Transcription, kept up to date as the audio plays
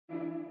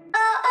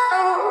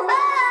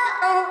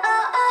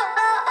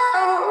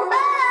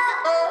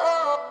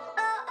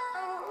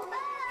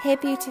Hey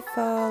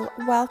beautiful,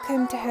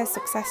 welcome to Her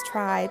Success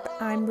Tribe.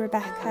 I'm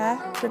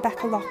Rebecca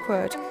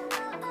Lockwood,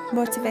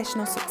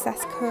 motivational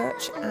success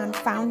coach and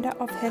founder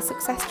of Her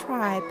Success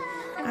Tribe.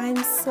 I'm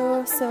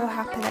so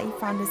happy that you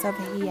found us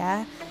over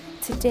here.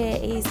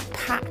 Today is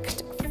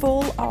packed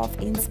full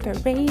of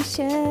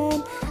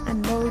inspiration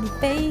and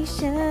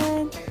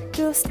motivation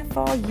just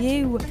for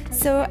you,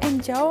 so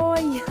enjoy.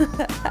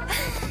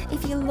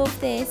 If you love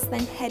this,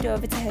 then head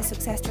over to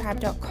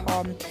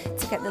hersuccesstribe.com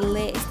to get the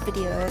latest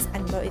videos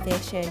and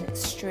motivation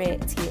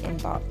straight to your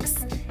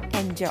inbox.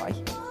 Enjoy.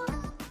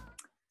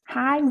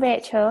 Hi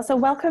Rachel. So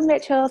welcome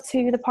Rachel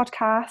to the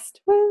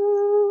podcast.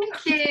 Woo!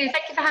 Thank you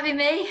for having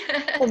me.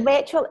 So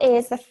Rachel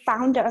is the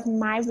founder of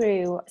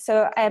MyRoo.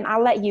 So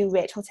I'll let you,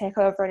 Rachel, take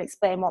over and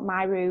explain what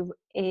MyRoo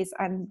is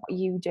and what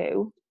you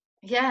do.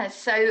 Yeah,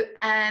 so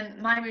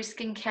MyRoo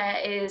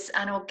Skincare is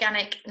an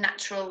organic,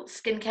 natural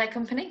skincare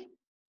company.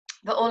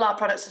 But all our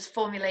products are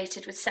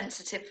formulated with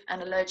sensitive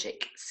and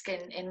allergic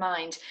skin in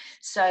mind.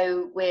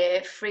 So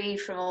we're free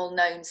from all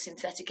known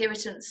synthetic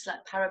irritants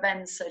like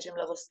parabens, sodium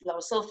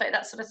lauryl sulfate,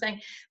 that sort of thing.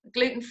 We're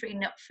gluten-free,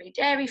 nut-free,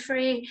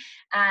 dairy-free,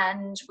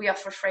 and we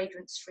offer a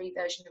fragrance-free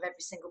version of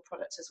every single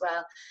product as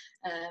well.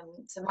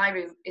 So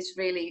MyRoo is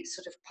really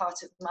sort of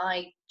part of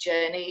my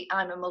journey.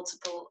 I'm a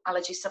multiple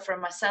allergy sufferer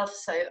myself,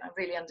 so I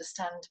really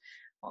understand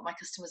what my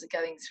customers are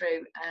going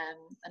through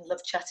and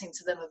love chatting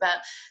to them about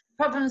the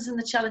problems and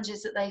the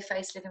challenges that they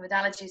face living with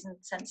allergies and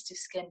sensitive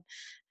skin.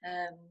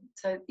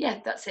 So yeah,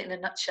 that's it in a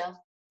nutshell.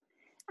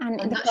 And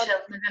maybe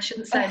I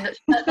shouldn't say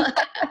nutshell.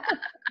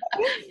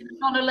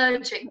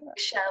 Non-allergic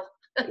shell.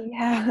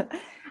 Yeah,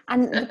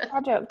 and the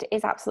product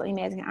is absolutely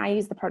amazing. I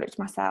use the product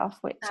myself,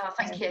 which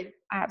thank you.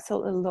 I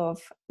absolutely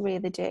love,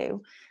 really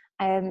do.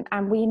 And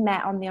we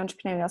met on the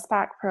Entrepreneurial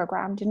Spark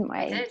program, didn't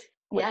we? We did.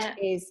 Which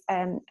is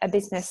a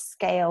business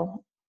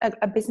scale,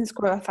 a business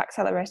growth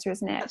accelerator,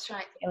 isn't it? That's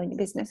right. Scaling your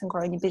business and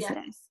growing your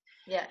business.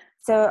 Yeah.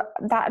 So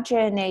that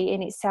journey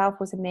in itself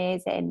was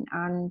amazing,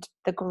 and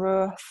the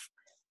growth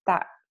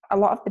that a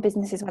lot of the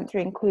businesses went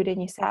through, including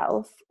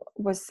yourself,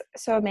 was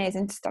so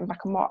amazing to stand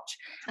back and watch.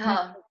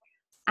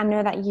 I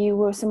know that you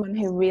were someone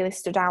who really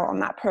stood out on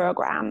that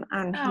program,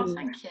 and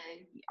thank you.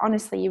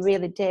 Honestly, you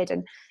really did.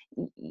 And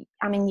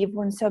I mean, you've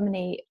won so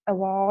many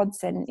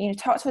awards, and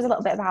talk to us a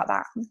little bit about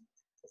that.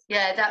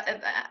 Yeah,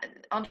 that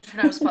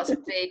entrepreneurial spark has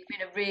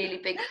been a really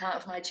big part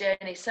of my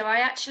journey. So I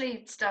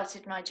actually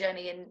started my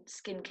journey in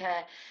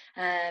skincare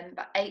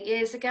about 8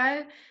 years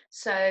ago.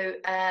 So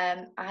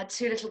I had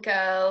 2 little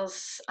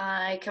girls.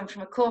 I come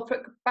from a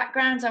corporate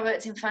background. I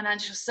worked in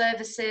financial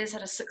services,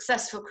 had a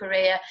successful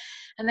career,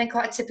 and then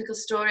quite a typical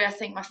story. I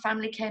think my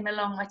family came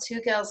along. My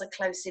 2 girls are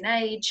close in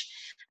age,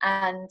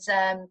 and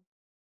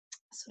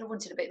sort of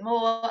wanted a bit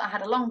more. I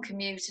had a long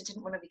commute. I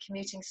didn't want to be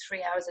commuting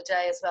 3 hours a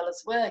day as well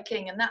as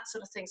working and that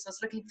sort of thing. So I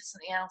was looking for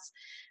something else.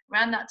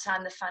 Around that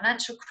time, the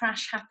financial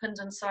crash happened,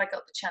 and so I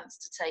got the chance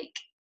to take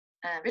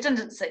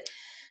redundancy.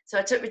 So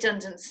I took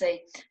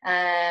redundancy,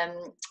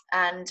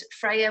 and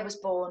Freya was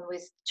born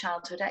with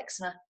childhood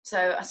eczema.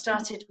 So I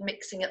started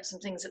mixing up some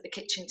things at the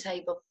kitchen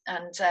table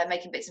and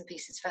making bits and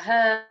pieces for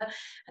her.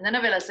 And then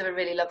I realised they were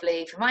really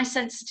lovely for my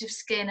sensitive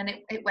skin, and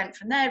it went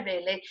from there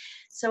really.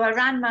 So I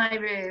ran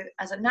MyRoo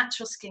as a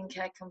natural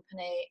skincare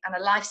company and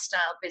a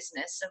lifestyle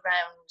business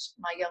around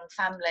my young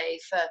family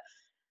for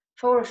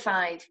 4 or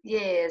 5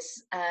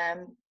 years.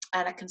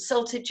 And I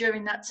consulted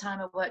during that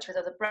time. I worked with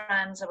other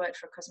brands. I worked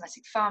for a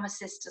cosmetic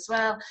pharmacist as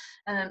well,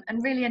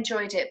 and really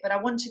enjoyed it. But I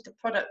wanted the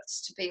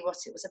products to be what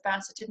it was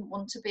about. I didn't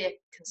want to be a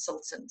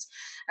consultant.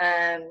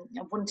 I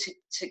wanted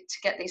to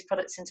get these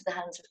products into the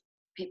hands of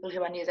people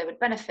who I knew they would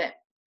benefit.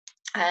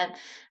 And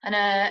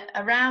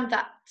around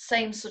that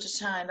same sort of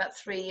time, about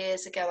 3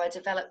 years ago, I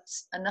developed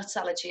a nut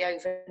allergy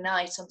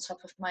overnight on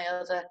top of my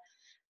other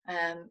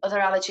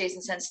allergies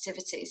and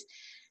sensitivities.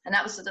 And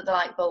that was the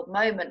light bulb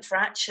moment for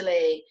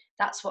actually,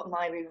 that's what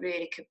MyRoo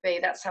really could be.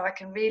 That's how I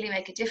can really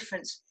make a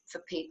difference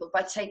for people,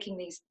 by taking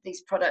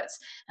these products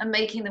and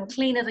making them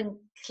cleaner than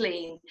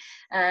clean.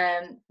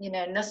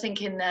 Nothing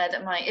in there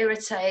that might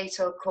irritate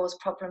or cause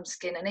problem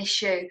skin an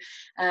issue.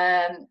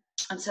 And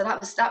so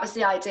that was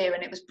the idea,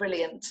 and it was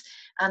brilliant.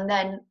 And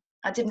then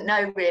I didn't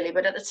know really,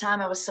 but at the time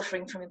I was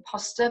suffering from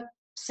imposter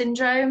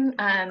syndrome.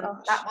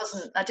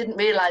 I didn't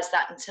realize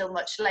that until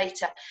much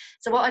later.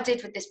 So what I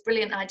did with this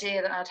brilliant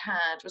idea that I'd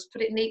had was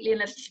put it neatly in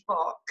a little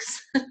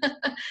box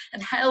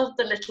and held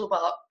the little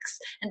box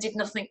and did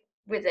nothing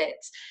with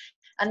it,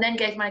 and then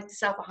gave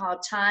myself a hard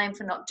time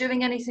for not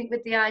doing anything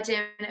with the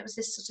idea. And it was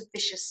this sort of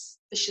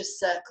vicious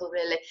circle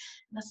really.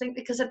 And I think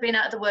because I'd been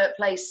out of the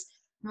workplace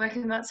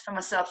working for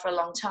myself for a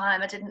long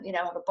time, I didn't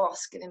have a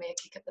boss giving me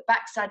a kick up the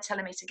backside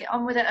telling me to get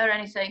on with it or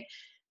anything.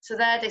 So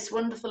there, this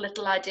wonderful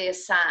little idea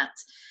sat,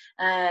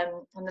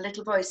 and the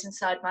little voice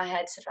inside my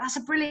head said, "That's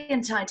a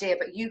brilliant idea,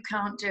 but you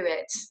can't do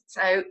it."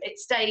 So it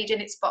stayed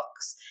in its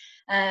box.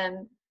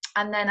 And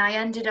then I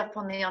ended up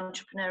on the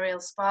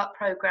Entrepreneurial Spark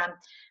program.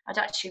 I'd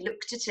actually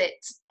looked at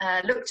it,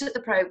 looked at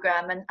the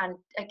program, and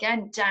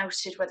again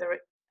doubted whether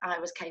I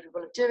was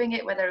capable of doing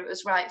it, whether it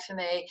was right for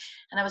me.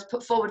 And I was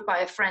put forward by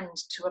a friend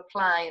to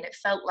apply, and it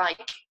felt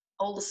like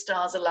all the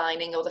stars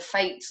aligning, or the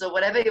fates, or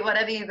whatever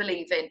you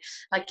believe in,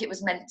 like it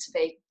was meant to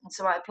be. And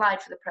so I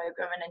applied for the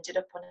program and ended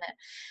up on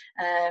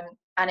it.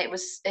 And it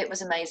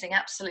was amazing,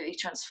 absolutely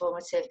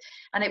transformative.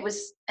 And it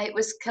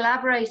was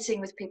collaborating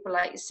with people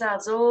like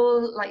yourselves,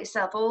 all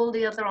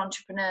the other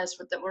entrepreneurs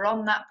that were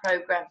on that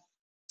program,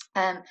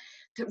 that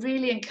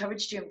really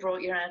encouraged you and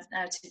brought you out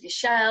of your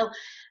shell.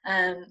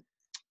 And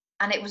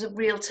it was a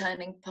real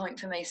turning point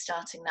for me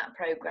starting that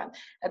program.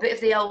 A bit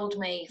of the old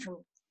me from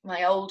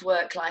my old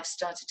work life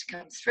started to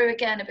come through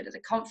again. A bit of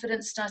the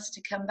confidence started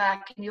to come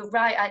back. And you're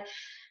right,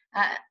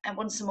 I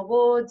won some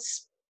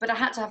awards, but I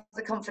had to have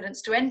the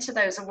confidence to enter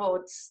those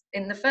awards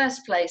in the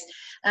first place.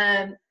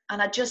 And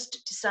I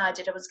just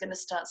decided I was going to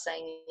start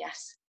saying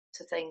yes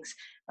to things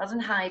rather than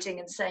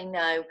hiding and saying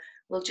no.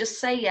 We'll just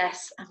say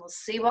yes, and we'll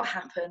see what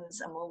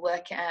happens, and we'll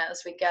work it out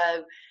as we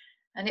go.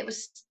 And it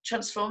was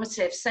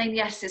transformative. Saying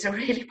yes is a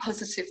really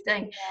positive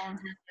thing. Yeah.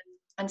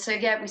 And so,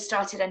 yeah, we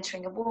started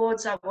entering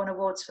awards. I won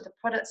awards for the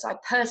products. I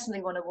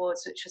personally won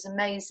awards, which was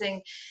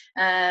amazing.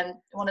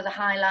 One of the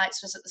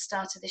highlights was at the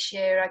start of this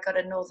year, I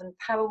got a Northern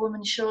Power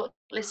Woman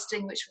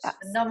shortlisting, which was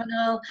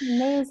phenomenal.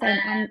 Amazing.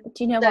 And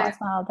do you know what as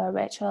well, though,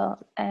 Rachel?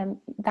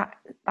 That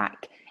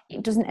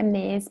it doesn't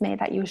amaze me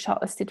that you were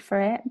shortlisted for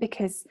it,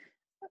 because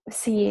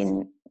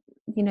seeing,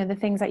 you know, the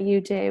things that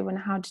you do and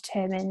how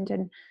determined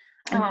and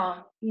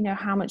you know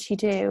how much you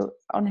do,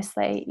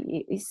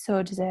 honestly, you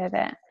so deserve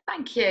it.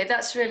 Thank you,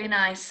 that's really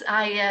nice.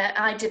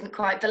 I didn't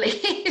quite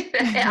believe it.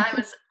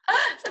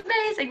 It's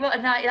amazing. What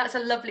a night. That's a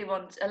lovely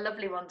one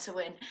to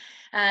win.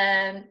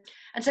 And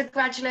so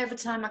gradually over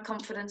time my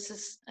confidence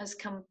has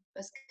come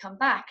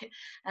back.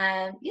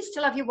 You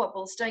still have your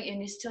wobbles, don't you?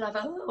 And you still have,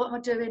 what am I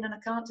doing, and I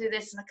can't do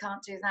this and I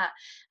can't do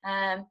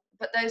that.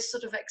 But those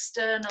sort of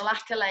external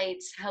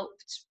accolades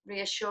helped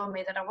reassure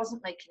me that I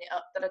wasn't making it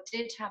up, that I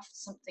did have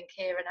something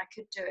here and I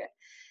could do it.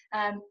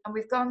 And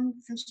we've gone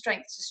from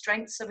strength to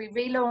strength. So we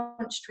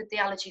relaunched with the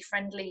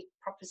allergy-friendly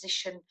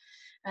proposition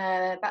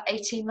about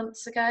 18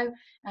 months ago.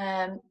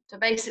 So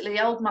basically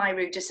the old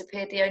MyRoo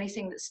disappeared. The only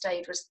thing that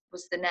stayed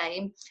was the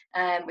name,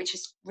 which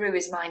is Roo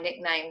is my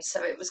nickname.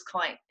 So it was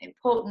quite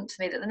important to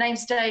me that the name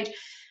stayed.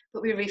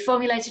 But we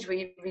reformulated,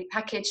 we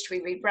repackaged, we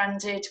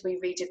rebranded,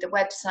 we redid the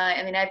website.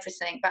 I mean,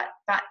 everything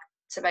back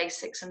to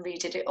basics, and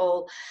redid it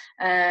all.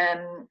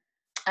 And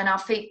our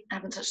feet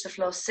haven't touched the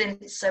floor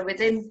since. So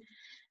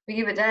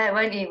you were there,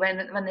 weren't you,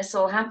 when this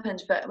all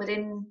happened? But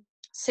within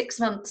 6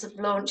 months of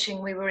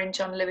launching, we were in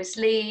John Lewis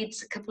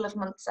Leeds. A couple of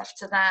months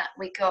after that,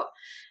 we got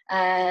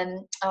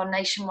our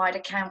nationwide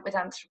account with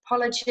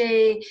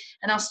Anthropology,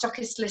 and our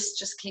stockist list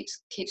just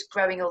keeps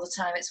growing all the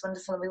time. It's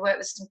wonderful, and we work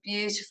with some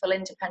beautiful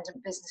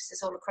independent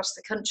businesses all across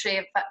the country.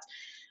 In fact,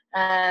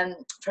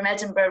 from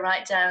Edinburgh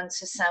right down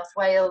to South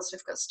Wales,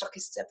 we've got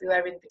stockists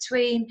everywhere in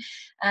between.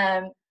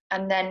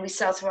 And then we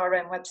sell through our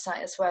own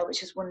website as well,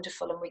 which is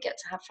wonderful, and we get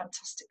to have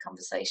fantastic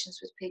conversations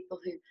with people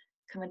who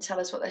come and tell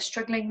us what they're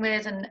struggling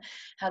with and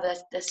how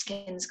their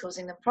skin's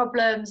causing them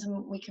problems,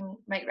 and we can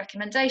make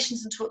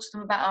recommendations and talk to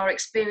them about our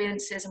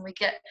experiences, and we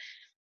get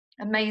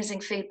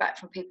amazing feedback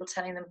from people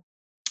telling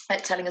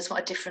us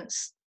what a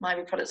difference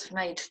MyRoo products have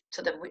made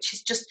to them, which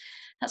is just,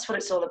 that's what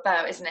it's all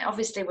about, isn't it?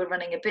 Obviously we're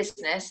running a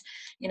business,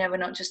 you know, we're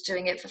not just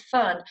doing it for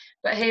fun,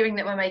 but hearing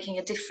that we're making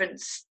a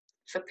difference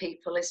for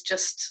people is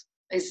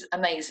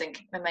amazing.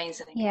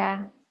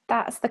 Yeah,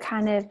 that's the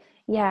kind of,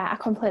 I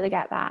completely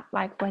get that.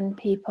 Like when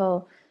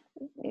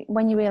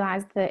you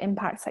realise the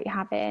impacts that you're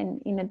having,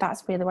 you know,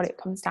 that's really what it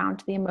comes down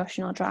to, the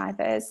emotional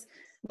drivers.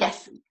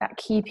 Yes. That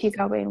keep you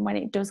going when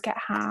it does get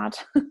hard.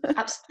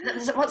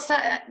 Absolutely. What's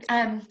that?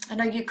 I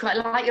know you quite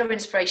like your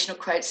inspirational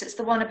quotes. It's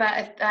the one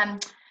about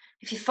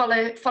if you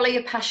follow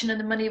your passion and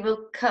the money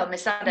will come.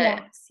 Is that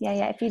it? Yes.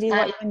 Yeah. If you do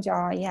what you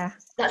enjoy, yeah.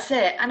 That's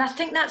it. And I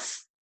think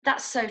that's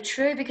so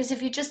true, because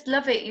if you just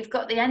love it, you've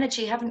got the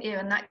energy, haven't you?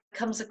 And that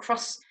comes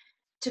across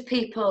to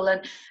people.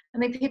 And I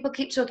mean, people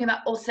keep talking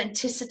about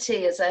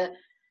authenticity as a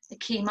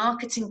key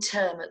marketing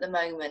term at the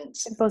moment.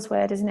 It's a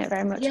buzzword, isn't it?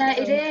 Very much. Yeah,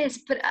 it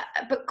is.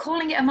 But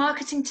calling it a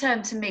marketing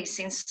term to me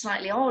seems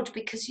slightly odd,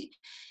 because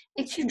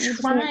if you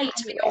try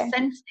to be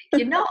authentic,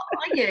 you're not,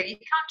 are you? You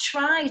can't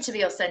try to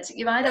be authentic.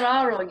 You either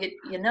are or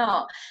you're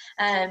not.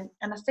 And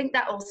I think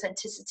that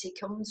authenticity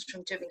comes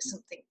from doing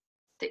something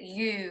that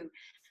you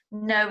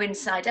know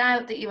inside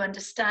out, that you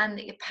understand,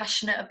 that you're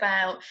passionate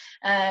about.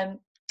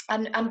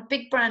 And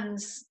big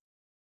brands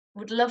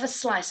would love a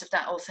slice of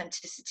that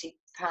authenticity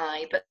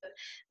pie, but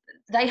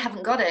they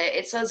haven't got it.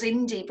 It's us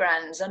indie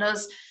brands and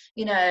us,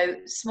 you know,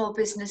 small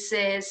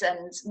businesses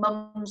and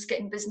mums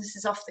getting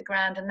businesses off the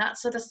ground and that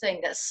sort of thing,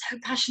 that's so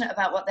passionate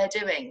about what they're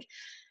doing.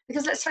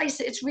 Because let's face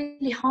it, it's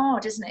really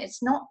hard, isn't it?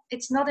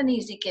 It's not an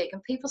easy gig,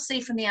 and people see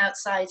from the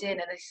outside in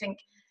and they think,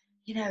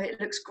 you know, it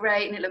looks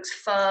great and it looks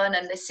fun,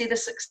 and they see the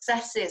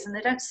successes and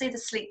they don't see the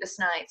sleepless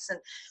nights and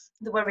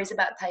the worries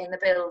about paying the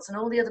bills and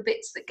all the other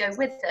bits that go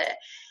with it.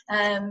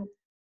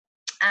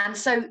 And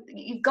so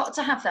you've got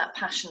to have that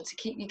passion to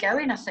keep you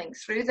going, I think,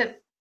 through the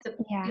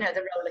Yeah,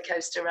 the roller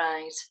coaster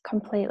ride.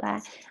 completely.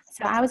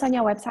 So I was on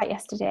your website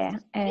yesterday.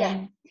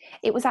 Yeah.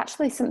 It was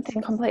actually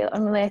something completely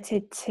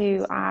unrelated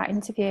to our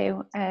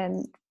interview,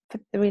 for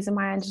the reason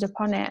why I ended up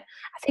on it.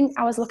 I think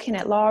I was looking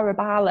at Laura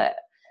Bartlett,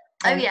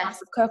 Oh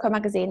yes. of Coco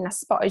magazine, and I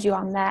spotted you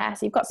on there.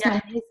 So you've got some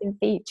Yeah. amazing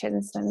features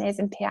and some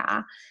amazing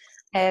PR.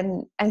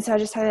 And so I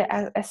just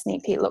had a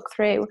sneak peek look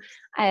through.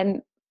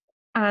 And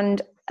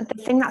the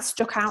thing that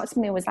stuck out to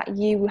me was that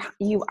you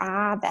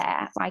are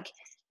there, like,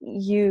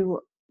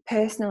 you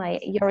personally,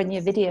 you're in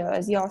your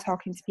videos, you're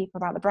talking to people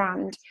about the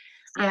brand.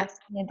 Yeah.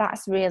 And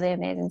that's really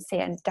amazing to see,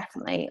 and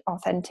definitely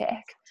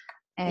authentic.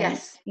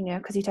 Yes.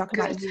 Because you talk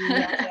about Good. you and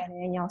your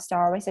journey and your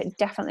story, so it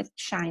definitely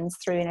shines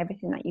through in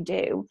everything that you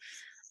do.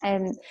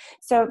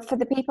 So for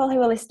the people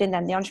who are listening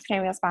then, the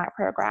Entrepreneurial Spark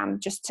Programme,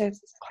 just to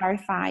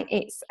clarify,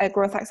 it's a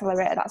growth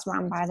accelerator that's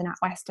run by the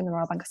NatWest and the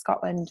Royal Bank of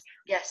Scotland.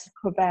 Yes. To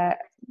cover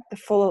the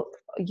full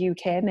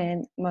UK,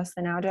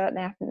 mostly now, don't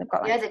they? I think they've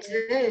got Yeah, they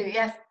do.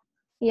 Yeah.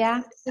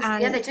 Yeah.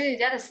 Yeah, they do.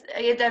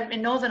 They're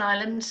in Northern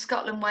Ireland,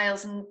 Scotland,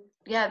 Wales, and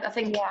I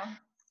think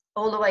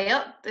all the way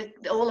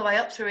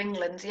up through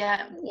England.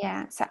 Yeah.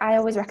 Yeah. So I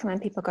always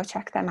recommend people go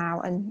check them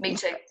out. And Me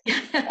too.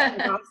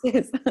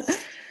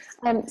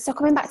 So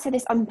coming back to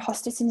this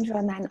imposter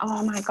syndrome then,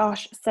 oh my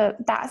gosh. So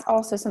that's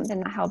also something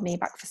that held me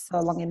back for so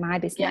long in my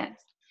business.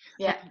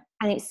 Yeah.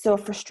 And it's so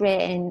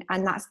frustrating.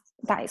 And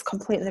that is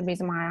completely the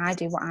reason why I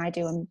do what I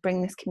do and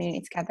bring this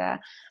community together,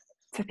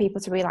 for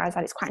people to realise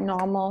that it's quite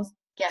normal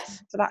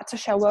for that to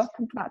show up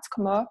and for that to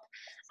come up.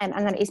 And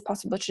that it is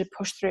possible to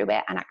push through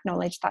it and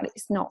acknowledge that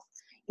it's not,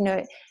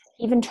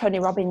 even Tony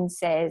Robbins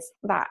says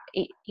that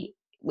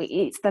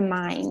it's the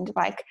mind.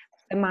 Like,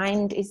 the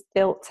mind is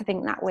built to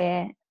think that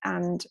way,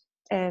 and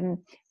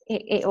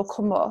it'll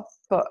come up,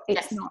 but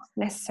it's not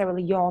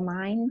necessarily your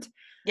mind.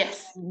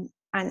 Yes.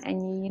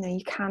 And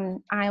you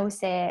can, I always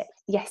say,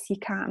 yes, you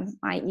can.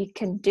 Like, you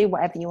can do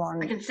whatever you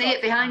want. I can see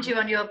it behind you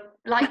on your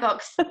light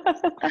box.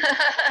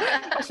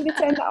 I should have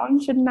turned that on,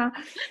 shouldn't I?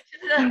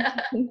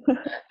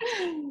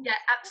 Yeah,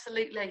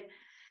 absolutely.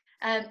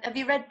 Have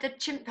you read The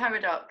Chimp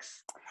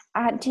Paradox?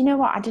 Do you know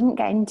what? I didn't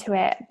get into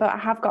it, but I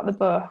have got the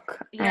book.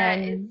 Yeah,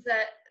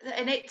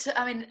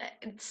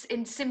 it's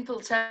in simple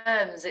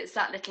terms, it's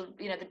that little,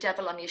 the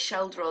devil on your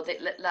shoulder, or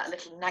that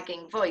little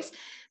nagging voice.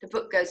 The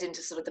book goes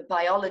into sort of the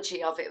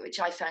biology of it, which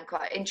I found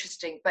quite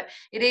interesting. But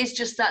it is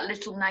just that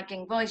little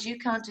nagging voice. You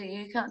can't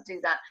do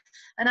that.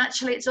 And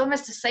actually, it's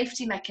almost a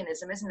safety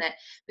mechanism, isn't it?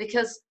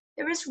 Because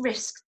there is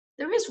risk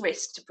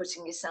to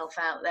putting yourself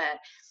out there.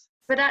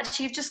 But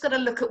actually, you've just got to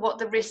look at what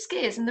the risk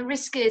is. And the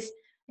risk is,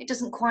 it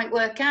doesn't quite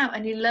work out,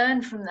 and you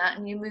learn from that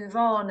and you move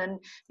on, and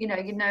you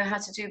know how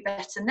to do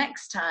better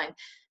next time.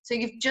 So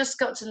you've just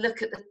got to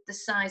look at the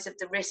size of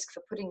the risk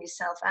for putting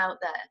yourself out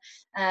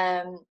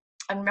there,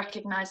 and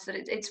recognize that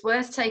it's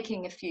worth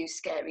taking a few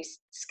scary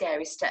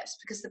steps,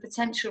 because the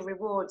potential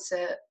rewards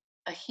are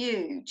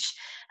huge.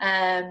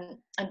 And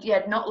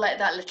not let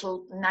that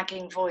little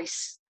nagging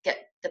voice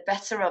get the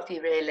better of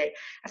you, really.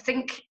 I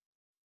think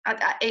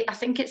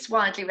it's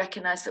widely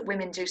recognised that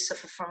women do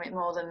suffer from it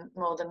more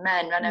than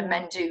men. I know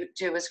men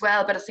do as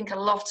well, but I think a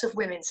lot of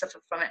women suffer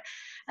from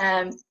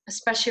it,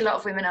 especially a lot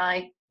of women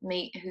I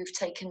meet who've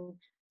taken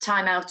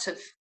time out of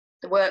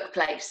the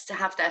workplace to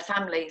have their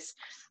families.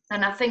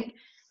 And I think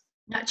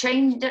that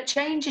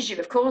changes you.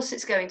 Of course,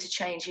 it's going to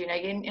change.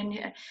 And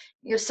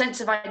your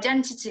sense of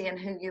identity and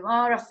who you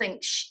are, I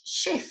think,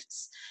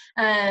 shifts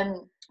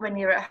when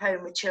you're at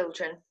home with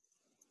children.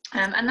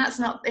 And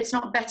it's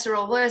not better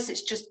or worse,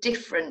 it's just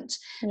different.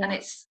 And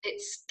it's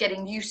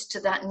getting used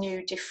to that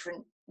new,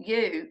 different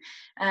you.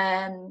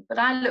 But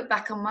I look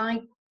back on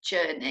my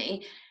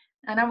journey,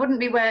 and I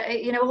wouldn't be where,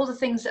 all the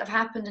things that have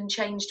happened and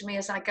changed me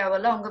as I go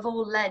along have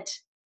all led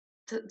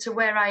to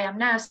where I am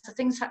now. So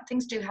things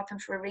do happen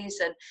for a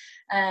reason.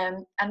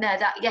 And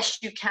that yes,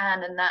 you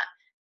can, and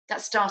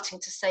that starting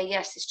to say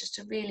yes is just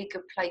a really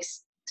good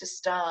place to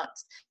start.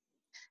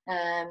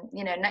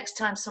 Next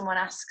time someone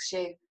asks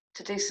you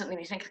to do something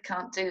you think, I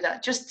can't do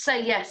that, just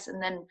say yes, and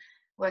then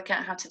work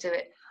out how to do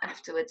it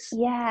afterwards.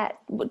 Yeah.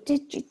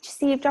 Did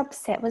Steve Jobs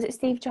say, was it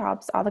Steve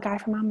Jobs or the guy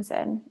from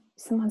Amazon?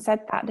 Someone said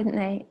that, didn't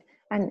they?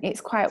 And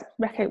it's quite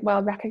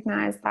well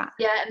recognised that.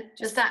 Yeah,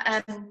 just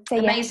that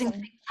amazing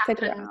things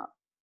happen.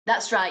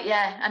 That's right,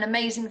 yeah. And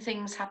amazing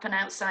things happen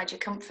outside your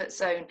comfort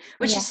zone,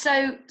 which is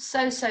so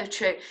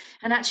true.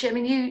 And actually, I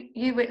mean,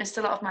 you witnessed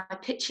a lot of my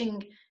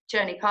pitching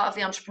journey. Part of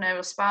the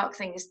Entrepreneurial Spark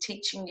thing is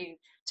teaching you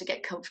to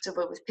get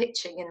comfortable with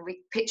pitching, and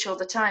we pitch all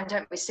the time,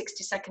 don't we?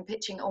 60-second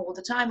pitching all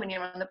the time when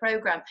you're on the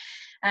program.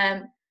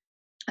 And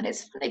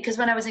it's funny because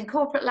when I was in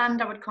corporate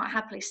land, I would quite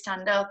happily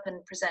stand up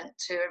and present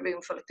to a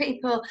room full of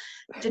people.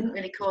 It didn't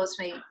really cause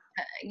me,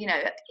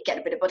 get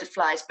a bit of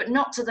butterflies, but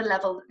not to the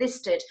level that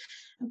this did.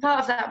 And part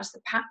of that was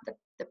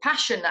the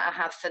passion that I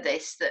have for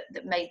this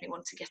that made me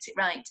want to get it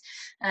right.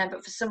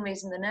 But for some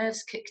reason, the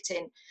nerves kicked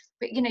in.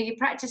 But you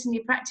practice and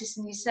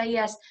you say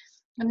yes.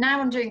 And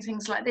now I'm doing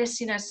things like this,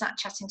 you know, sat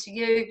chatting to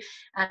you,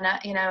 and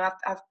you know,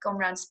 I've gone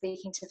around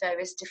speaking to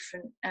various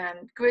different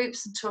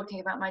groups and talking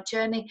about my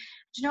journey.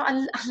 Do you know,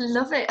 I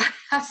love it. I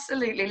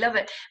absolutely love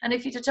it. And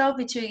if you'd have told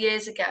me 2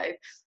 years ago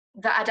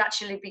that I'd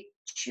actually be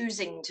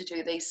choosing to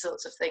do these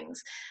sorts of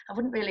things, I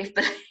wouldn't really have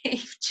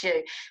believed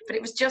you. But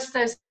it was just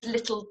those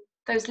little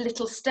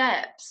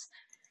steps,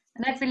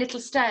 and every little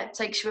step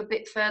takes you a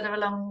bit further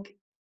along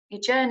your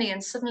journey,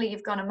 and suddenly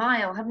you've gone a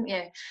mile, haven't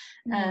you?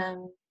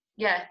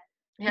 Yeah.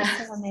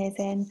 It's so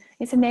amazing.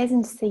 It's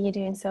amazing to see you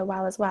doing so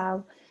well as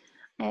well.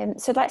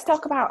 So let's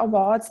talk about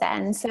awards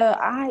then. So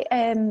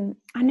I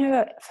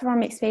know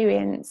from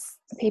experience,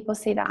 people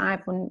see that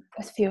I've won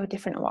a few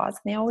different awards,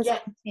 and they always come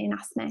to me and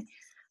ask me,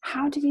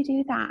 how did you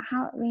do that?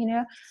 How, you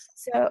know,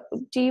 so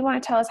do you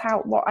want to tell us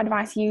what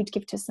advice you'd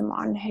give to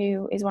someone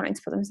who is wanting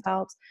to put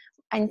themselves,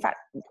 in fact,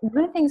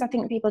 one of the things I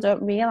think people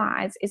don't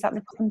realise is that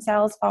they put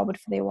themselves forward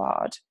for the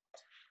award.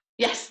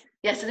 Yes,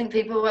 I think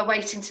people were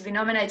waiting to be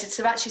nominated.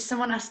 So actually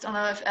someone asked on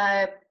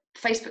a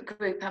Facebook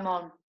group I'm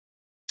on,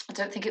 I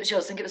don't think it was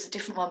yours, I think it was a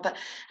different one, but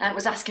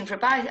was asking for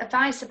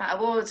advice about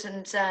awards,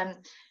 and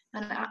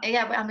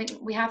yeah, I mean,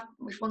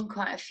 we've won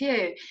quite a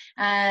few,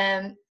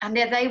 and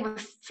yeah, they were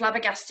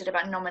flabbergasted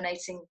about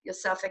nominating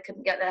yourself. They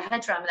couldn't get their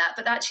head around that,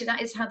 but actually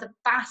that is how the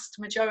vast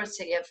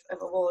majority of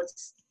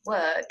awards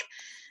work.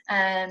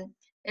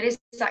 It is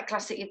that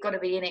classic, you've got to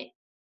be in it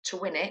to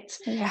win it.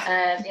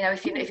 Yeah. You know,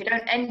 if you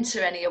don't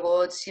enter any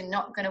awards, you're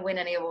not going to win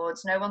any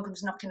awards. No one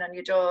comes knocking on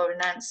your door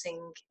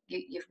announcing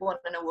you've won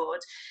an award.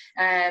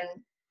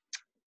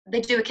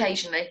 They do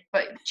occasionally,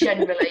 but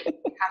generally you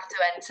have to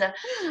enter.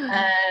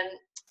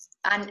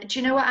 And do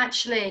you know what,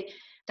 actually,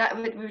 that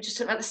we were just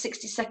talking about the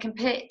 60-second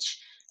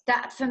pitch,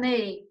 that for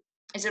me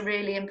is a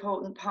really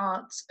important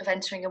part of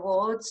entering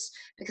awards,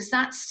 because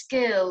that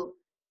skill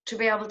to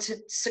be able to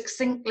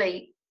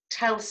succinctly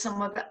tell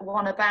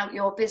someone about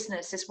your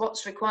business is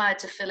what's required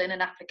to fill in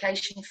an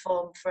application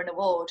form for an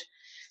award.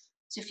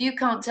 So if you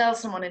can't tell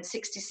someone in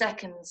 60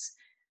 seconds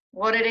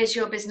what it is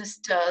your business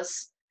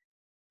does,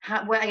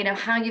 how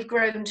you've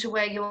grown to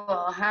where you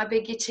are, how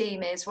big your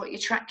team is, what your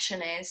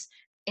traction is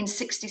in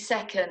 60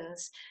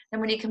 seconds, then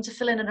when you come to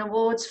fill in an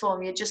awards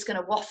form, you're just going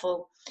to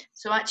waffle.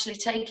 So actually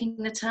taking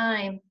the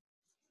time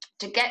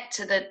to get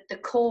to the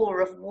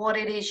core of what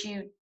it is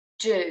you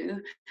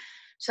do.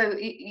 So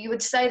you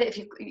would say that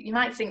you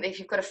might think that if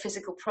you've got a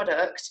physical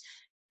product,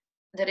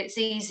 that it's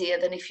easier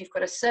than if you've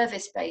got a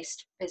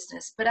service-based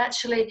business. But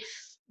actually,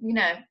 you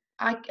know,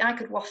 I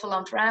could waffle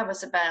on for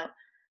hours about,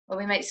 well,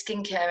 we make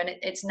skincare and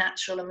it's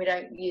natural and we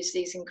don't use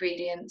these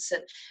ingredients.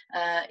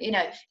 And, you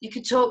know, you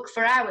could talk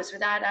for hours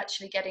without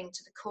actually getting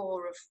to the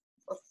core of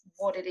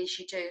what it is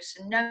you do.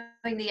 So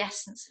knowing the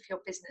essence of your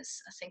business,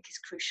 I think, is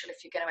crucial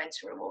if you're going to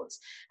enter awards,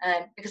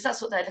 because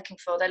that's what they're looking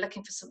for. They're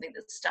looking for something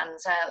that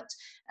stands out.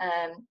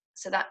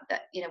 So that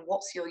you know,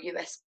 what's your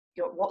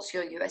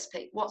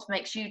USP? What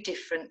makes you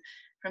different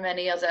from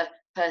any other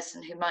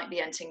person who might be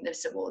entering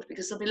this award?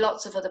 Because there'll be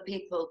lots of other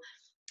people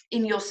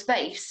in your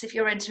space if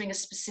you're entering a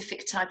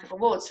specific type of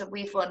award. So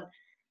we've won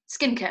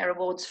skincare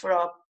awards for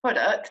our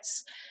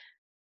products.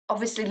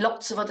 Obviously,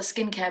 lots of other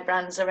skincare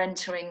brands are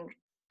entering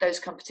those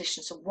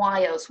competitions. So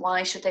why us?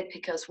 Why should they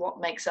pick us?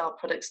 What makes our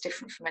products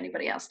different from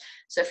anybody else?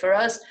 So for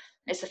us,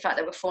 it's the fact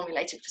that we're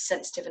formulated for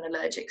sensitive and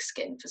allergic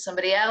skin. For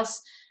somebody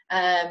else,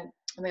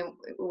 I mean,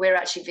 we're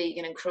actually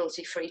vegan and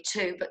cruelty-free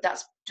too, but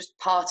that's just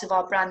part of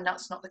our brand.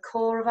 That's not the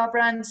core of our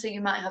brand. So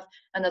you might have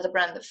another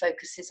brand that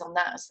focuses on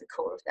that as the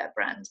core of their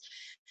brand.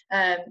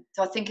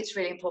 So I think it's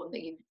really important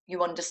that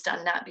you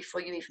understand that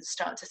before you even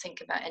start to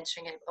think about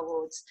entering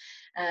awards.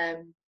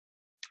 And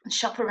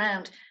shop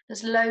around.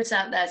 There's loads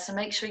out there, so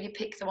make sure you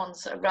pick the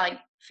ones that are right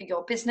for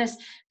your business.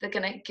 They're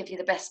going to give you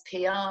the best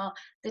PR.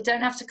 They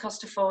don't have to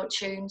cost a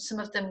fortune. Some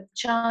of them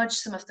charge,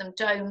 some of them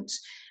don't.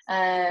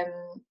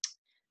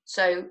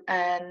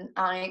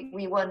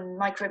 We won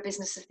Micro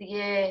Business of the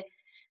Year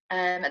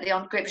at the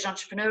Great British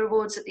Entrepreneur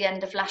Awards at the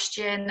end of last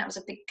year, and that was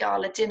a big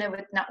gala dinner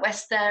with Nat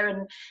West there,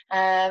 and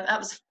that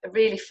was a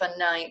really fun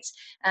night,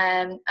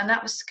 and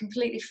that was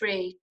completely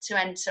free to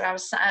enter. I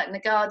was sat out in the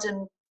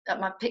garden at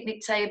my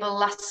picnic table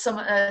last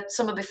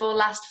summer before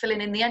last,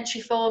 filling in the entry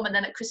form, and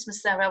then at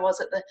Christmas there I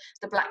was at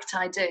the Black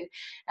Tie Do.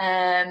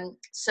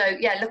 So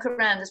yeah, look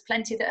around. There's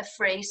plenty that are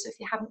free. So if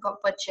you haven't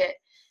got budget,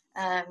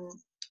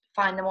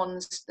 find the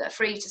ones that are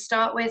free to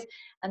start with,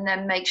 and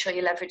then make sure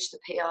you leverage the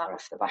PR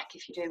off the back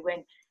if you do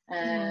win.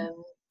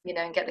 You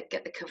know, and get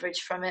the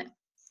coverage from it.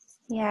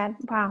 Yeah,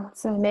 wow,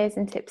 some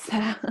amazing tips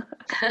there.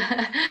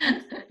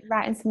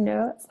 Writing some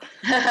notes.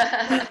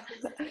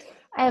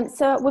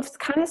 So we've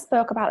kind of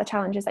spoke about the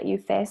challenges that you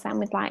face and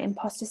with like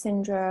imposter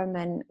syndrome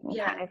and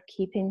kind of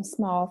keeping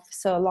small for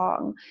so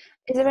long.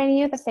 Is there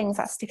any other things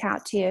that stick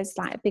out to you as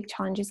like big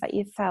challenges that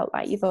you've felt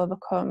like you've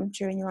overcome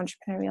during your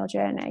entrepreneurial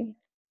journey?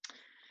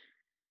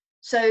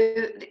 So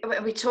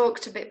we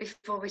talked a bit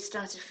before we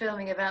started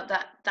filming about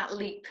that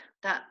leap,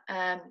 that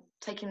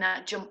taking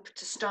that jump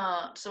to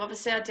start. So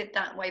obviously I did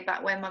that way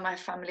back when my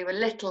family were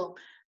little.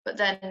 but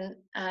then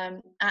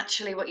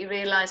actually what you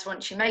realise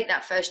once you make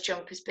that first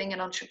jump is being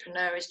an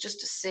entrepreneur is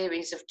just a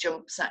series of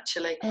jumps,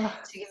 actually. Oh.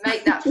 So you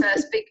make that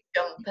first big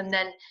jump and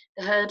then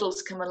the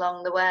hurdles come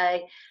along the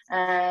way.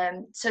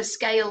 So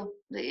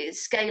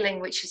scaling,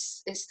 which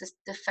is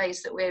the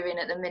phase that we're in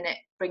at the minute,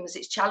 brings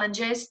its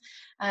challenges.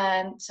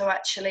 So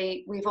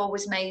actually we've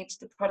always made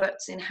the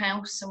products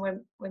in-house, and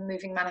we're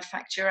moving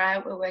manufacture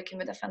out. We're working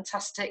with a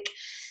fantastic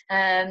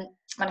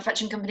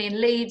manufacturing company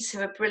in Leeds who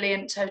are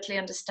brilliant, totally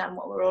understand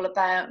what we're all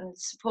about and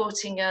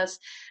supporting us,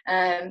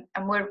 and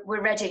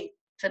we're ready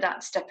for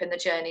that step in the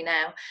journey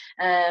now.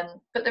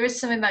 But there is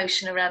some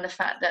emotion around the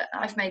fact that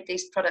I've made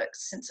these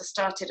products since I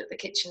started at the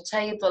kitchen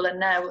table, and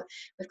now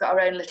we've got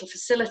our own little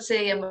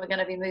facility and we're going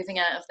to be moving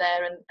out of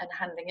there and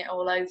handing it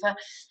all over.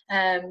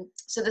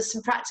 So there's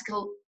some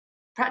practical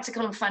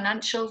and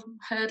financial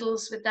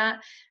hurdles with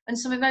that, and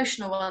some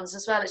emotional ones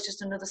as well. It's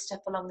just another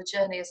step along the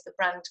journey as the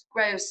brand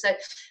grows. So a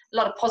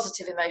lot of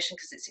positive emotion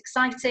because it's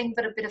exciting,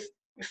 but a bit of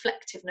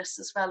reflectiveness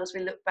as well as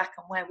we look back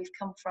on where we've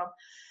come from.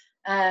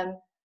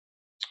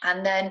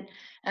 And then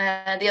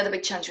the other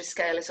big challenge with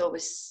scale is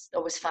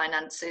always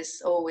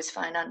finances.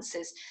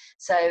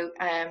 So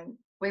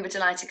we were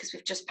delighted because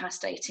we've just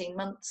passed 18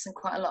 months, and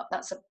quite a lot.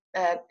 That's a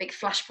big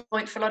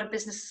flashpoint for a lot of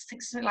businesses. I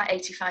think something like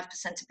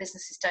 85% of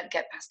businesses don't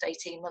get past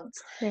 18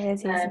 months.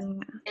 Crazy,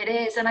 isn't it? It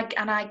is, and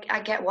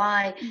I get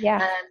why.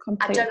 Yeah,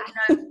 completely.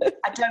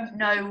 I don't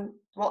know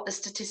what the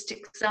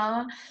statistics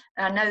are.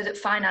 I know that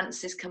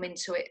finances come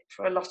into it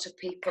for a lot of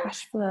people.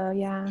 Cash flow,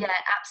 yeah. Yeah,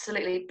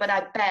 absolutely. But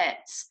I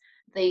bet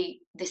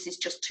this is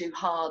just too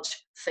hard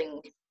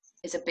thing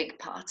is a big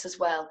part as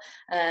well.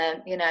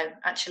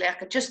 Actually I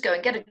could just go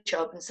and get a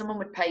job and someone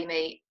would pay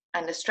me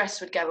and the stress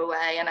would go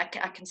away, and I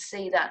can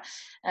see that.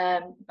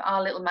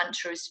 Our little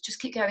mantra is just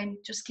keep going,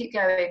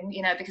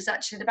 because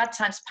actually the bad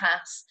times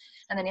pass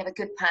and then you have a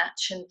good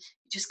patch, and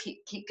you just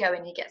keep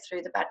going, you get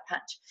through the bad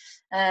patch.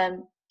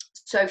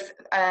 So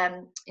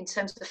in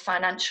terms of the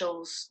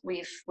financials,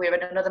 we're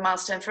at another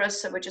milestone for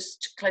us, so we're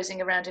just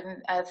closing a round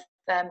of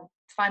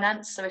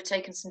finance, so we've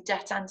taken some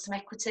debt and some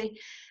equity,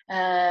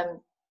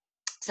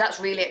 so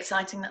that's really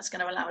exciting. That's going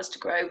to allow us to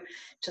grow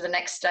to the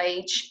next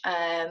stage.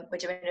 We're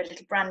doing a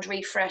little brand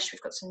refresh.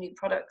 We've got some new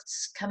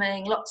products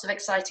coming, lots of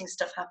exciting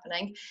stuff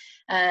happening,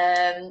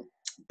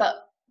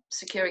 but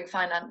securing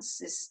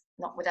finance is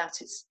not without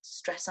its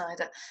stress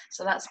either.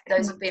 So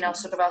those have been our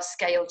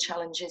scale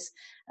challenges.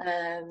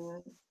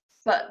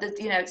 But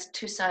it's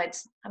two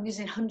sides. I'm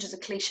using hundreds of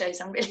cliches.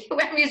 I'm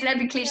using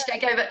every cliche I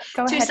go, but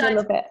go ahead, I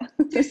love it.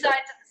 Two sides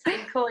of the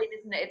same coin,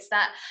 isn't it? It's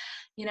that,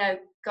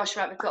 gosh,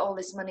 right, we've got all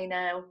this money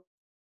now.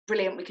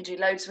 Brilliant, we can do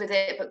loads with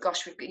it, but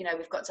gosh,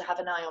 we've got to have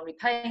an eye on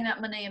repaying that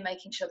money and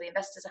making sure the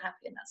investors are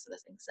happy and that sort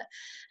of thing. So,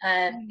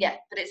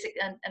 but it's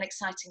an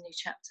exciting new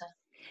chapter.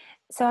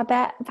 So I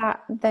bet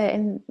that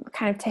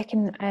kind of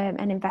taking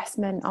an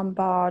investment on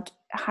board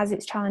has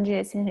its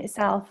challenges in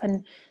itself,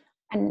 and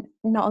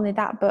not only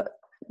that, but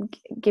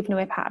giving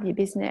away part of your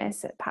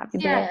business, part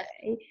of your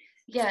baby.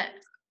 Yeah.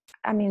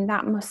 I mean,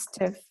 that must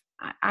have.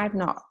 I've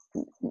not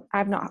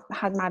had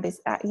my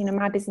business.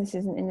 My business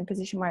isn't in the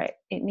position where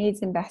it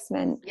needs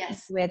investment.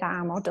 Yes. The way that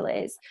our model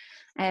is,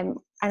 and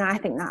I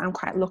think that I'm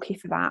quite lucky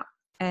for that.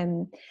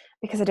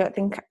 Because I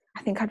think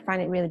I'd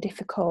find it really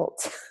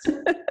difficult.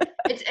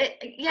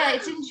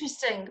 It's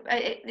interesting.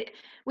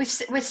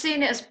 We've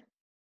seen it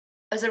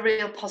as a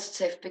real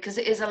positive, because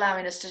it is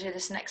allowing us to do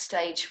this next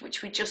stage,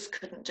 which we just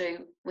couldn't do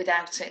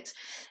without it.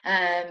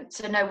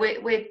 So no,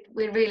 we're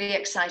really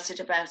excited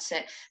about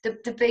it.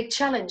 The big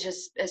challenge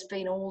has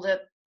been all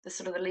the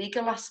sort of the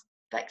legal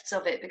aspects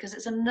of it, because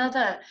it's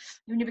another,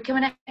 when you become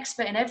an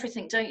expert in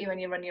everything, don't you, when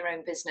you run your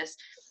own business?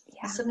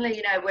 Yeah.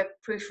 Suddenly, we're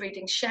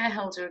proofreading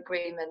shareholder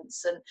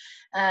agreements, and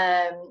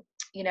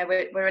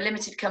we're a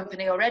limited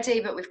company already,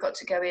 but we've got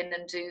to go in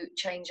and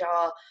change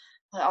our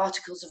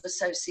articles of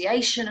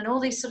association and all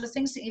these sort of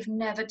things that you've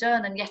never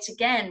done, and yet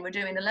again we're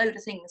doing a load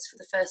of things for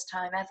the first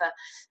time ever.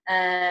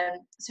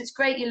 So it's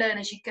great, you learn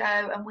as you go,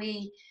 and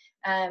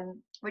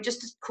we're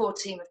just a core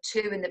team of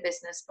 2 in the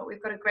business, but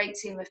we've got a great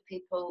team of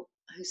people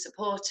who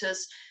support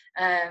us.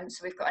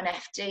 So we've got an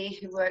FD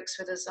who works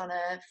with us on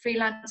a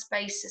freelance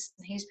basis,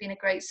 and he's been a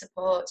great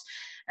support.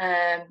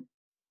 And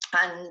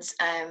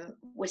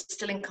we're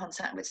still in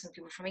contact with some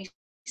people from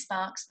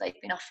Sparks.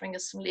 They've been offering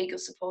us some legal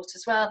support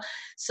as well.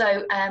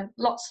 So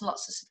lots and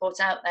lots of support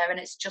out there, and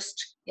it's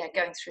just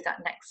going through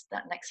that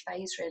next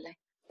phase, really.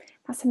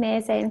 That's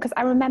amazing, because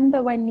I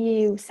remember when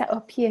you set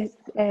up your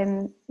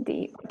do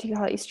you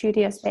call it your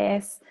studio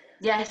space?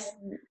 Yes.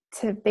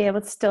 To be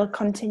able to still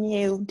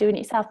continue doing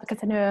it yourself, because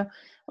I know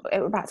it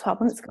was about 12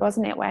 months ago,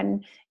 wasn't it,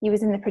 when you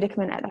was in the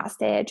predicament at that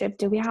stage of,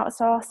 do we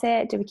outsource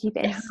it, do we keep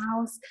it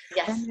in-house?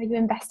 Yes. And I know you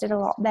invested a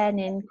lot then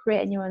in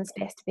creating your own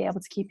space to be able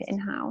to keep it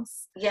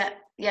in-house. Yeah.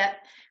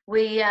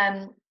 We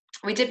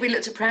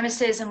looked at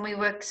premises, and we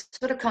were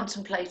sort of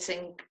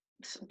contemplating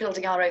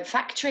building our own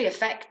factory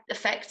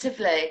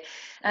effectively,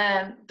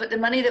 but the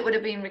money that would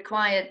have been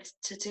required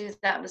to do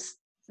that was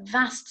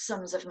vast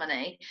sums of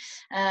money,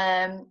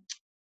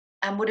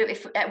 and would have,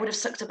 if it would have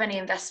sucked up any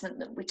investment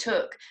that we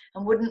took,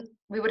 and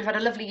we would have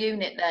had a lovely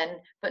unit then,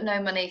 but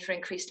no money for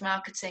increased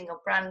marketing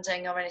or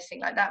branding or anything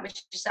like that,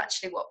 which is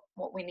actually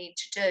what we need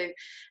to do.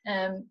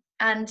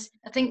 And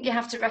I think you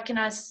have to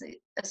recognise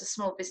as a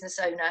small business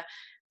owner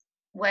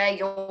where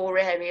your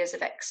areas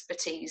of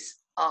expertise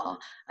are,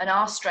 and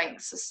our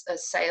strengths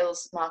as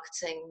sales,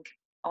 marketing,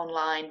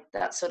 online,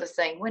 that sort of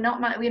thing. We're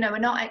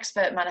not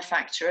expert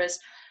manufacturers.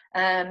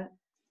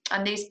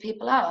 And these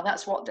people are.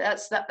 That's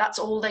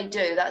all they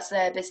do. That's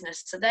their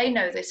business. So they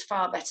know this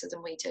far better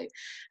than we do,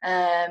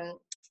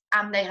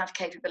 and they have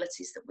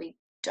capabilities that we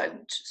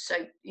don't. So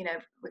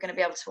we're going to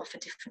be able to offer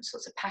different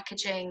sorts of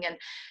packaging and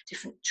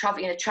different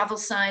travel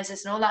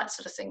sizes and all that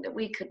sort of thing that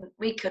we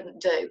couldn't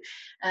do.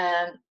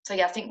 So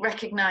yeah, I think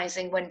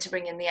recognizing when to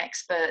bring in the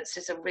experts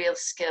is a real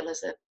skill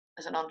as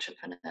an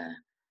entrepreneur.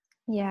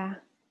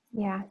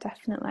 Yeah,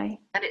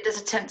 definitely. And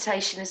there's a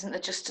temptation, isn't there,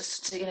 just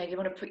to you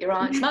want to put your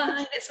eyes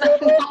mine. It's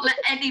like not let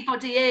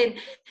anybody in.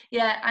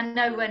 Yeah, I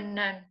know when.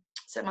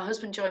 So my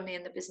husband joined me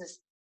in the business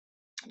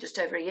just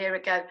over a year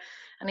ago,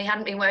 and he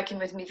hadn't been working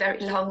with me very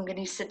long, and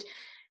he said,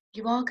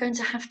 "You are going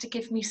to have to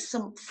give me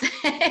something."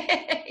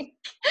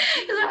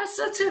 Because I was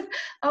sort of,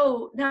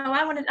 oh no,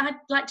 I'd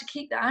like to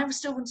keep that. I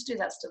still want to do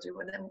that stuff.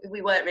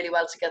 We work really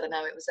well together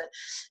now. It was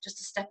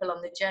just a step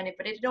along the journey,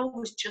 but it had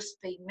always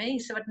just been me,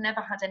 so I'd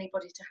never had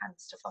anybody to hand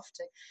stuff off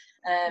to.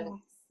 Yes.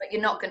 But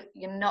you're not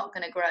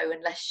going to grow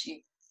unless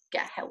you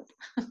get help.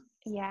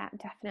 Yeah,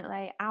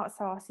 definitely.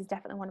 Outsource is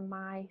definitely one of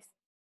my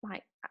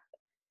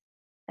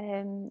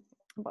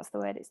what's the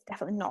word? It's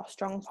definitely not a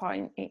strong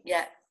point.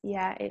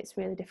 It's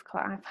really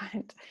difficult, I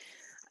find.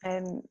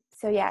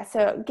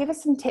 So give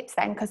us some tips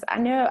then, because I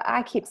know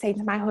I keep saying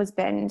to my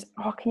husband,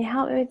 "Oh, can you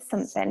help me with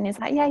something?" And he's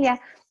like, yeah,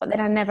 but then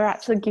I never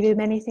actually give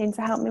him anything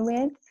to help me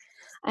with.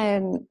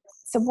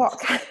 So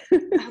what?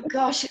 Oh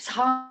gosh, it's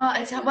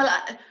hard.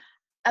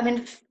 I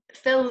mean,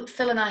 Phil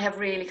and I have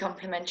really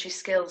complementary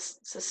skills.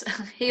 So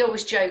he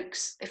always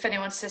jokes, if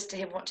anyone says to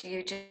him, "What do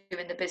you do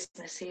in the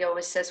business?" he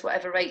always says,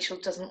 "Whatever Rachel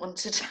doesn't want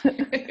to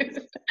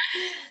do."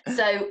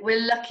 So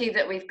we're lucky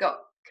that we've got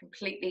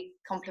completely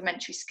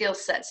complementary skill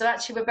set. So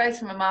actually we're both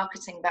from a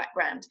marketing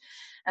background,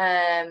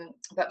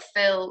 but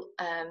Phil's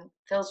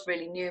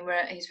really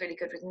numerate. He's really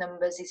good with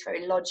numbers. He's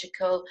very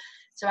logical.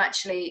 So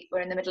actually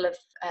we're in the middle of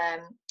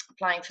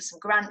applying for some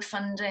grant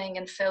funding,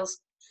 and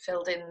Phil's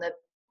filled in the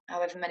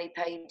however many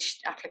page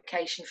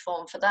application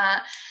form for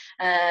that.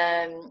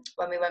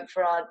 When we went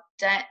for our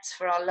debt,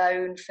 for our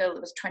loan, Phil,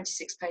 there was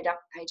 26 page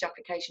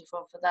application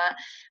form for that.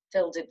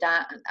 Phil did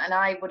that, and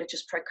I would have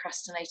just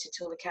procrastinated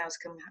till the cows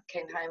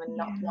came home and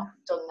not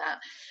done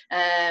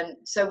that.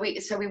 So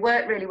we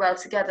work really well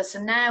together.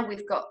 So now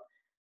we've got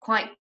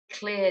quite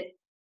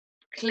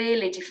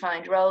clearly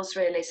defined roles,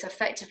 really. So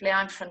effectively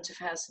I'm front of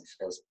house and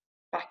Phil's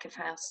back of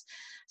house.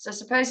 So I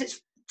suppose it's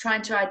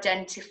trying to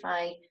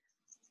identify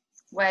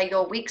where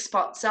your weak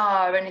spots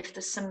are, and if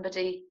there's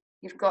somebody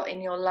you've got in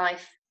your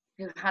life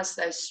who has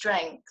those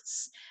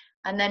strengths,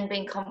 and then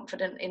being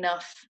confident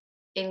enough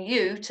in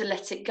you to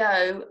let it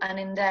go, and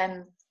in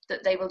them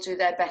that they will do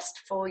their best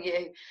for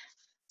you.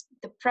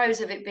 The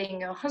pros of it being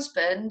your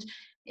husband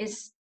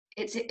is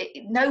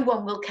no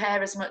one will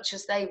care as much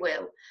as they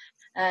will.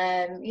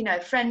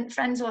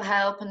 Friends will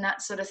help and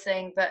that sort of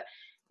thing, but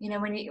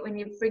when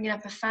you're bringing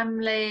up a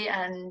family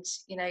and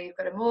you've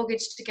got a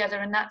mortgage together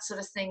and that sort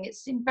of thing,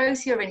 it's in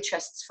both your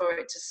interests for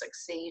it to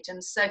succeed.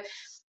 And so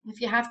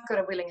if you have got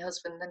a willing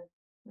husband, then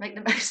make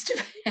the most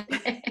of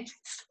it.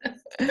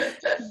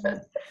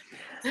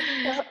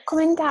 So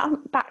coming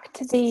back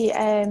to the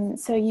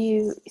so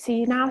you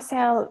now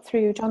sell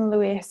through John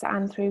Lewis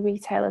and through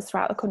retailers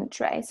throughout the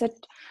country. So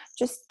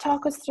just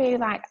talk us through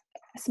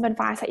some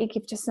advice that you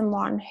give to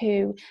someone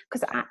who,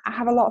 because I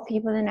have a lot of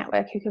people in the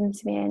network who come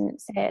to me and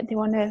say they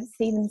want to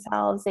see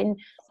themselves in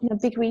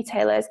big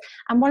retailers,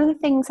 and one of the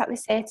things that they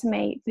say to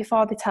me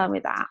before they tell me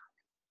that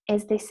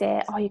is they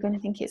say, "Oh, you're going to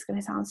think it's going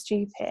to sound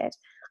stupid,"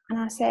 and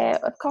I say,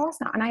 "Of course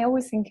not." And I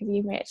always think of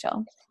you,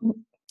 Rachel.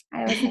 I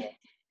always say,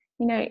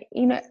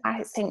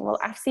 I think, well,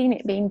 I've seen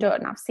it being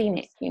done. I've seen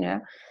it,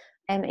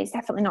 and it's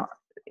definitely not,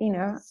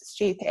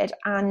 stupid.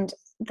 And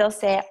they'll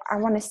say, "I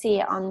want to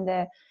see it on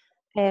the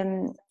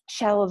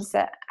shelves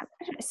at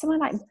somewhere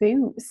like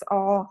Boots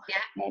or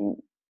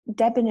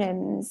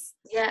Debenhams."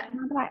 Yeah. And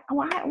I'll be like,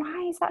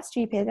 why is that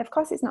stupid? Of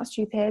course it's not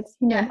stupid.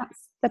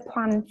 That's the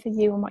plan for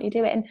you and what you're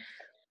doing.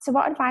 So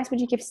what advice would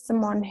you give to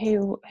someone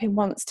who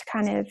wants to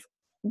kind of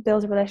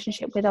build a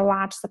relationship with a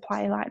large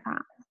supplier like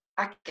that?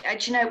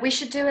 We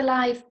should do a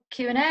live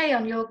Q&A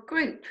on your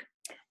group.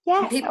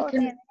 Yes,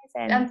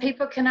 and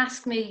people can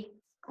ask me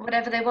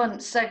whatever they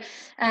want. So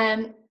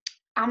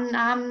I'm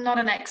not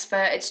an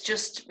expert. It's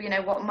just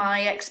what my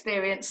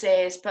experience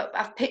is. But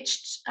I've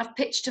pitched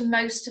to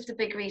most of the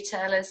big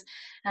retailers.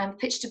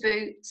 Pitched to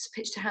Boots,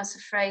 pitched to House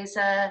of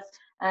Fraser,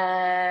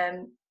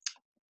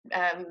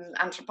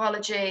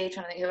 Anthropology,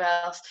 trying to think who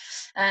else,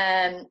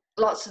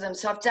 lots of them.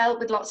 So I've dealt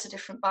with lots of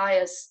different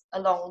buyers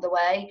along the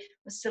way.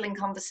 We're still in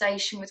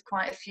conversation with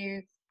quite a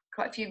few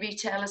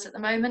retailers at the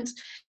moment,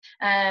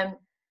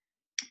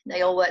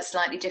 They all work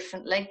slightly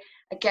differently.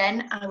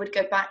 Again, I would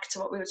go back to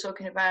what we were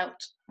talking about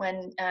when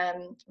we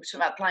were talking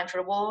about applying for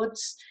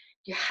awards.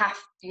 You have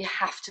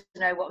to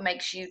know what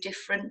makes you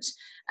different.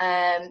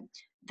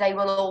 They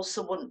will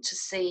also want to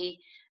see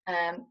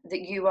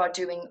that you are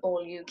doing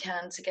all you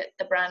can to get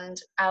the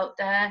brand out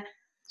there.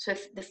 So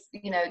if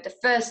the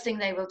first thing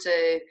they will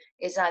do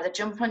is either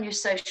jump on your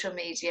social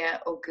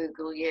media or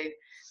Google you.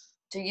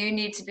 Do you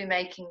need to be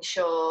making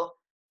sure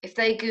if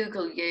they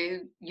Google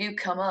you, you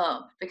come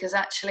up? Because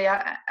actually,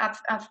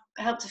 I've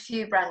helped a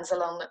few brands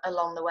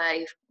along the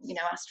way.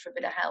 Asked for a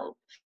bit of help.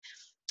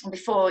 And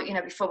before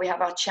we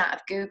have our chat,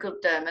 I've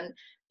Googled them, and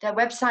their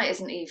website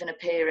isn't even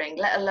appearing,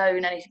 let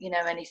alone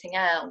anything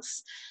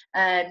else.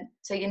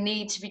 So you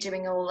need to be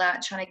doing all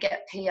that, trying to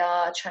get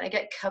PR, trying to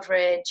get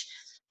coverage,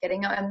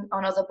 getting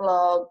on other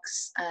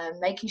blogs,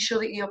 making sure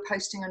that you're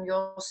posting on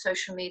your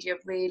social media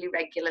really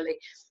regularly,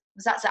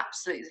 because that's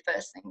absolutely the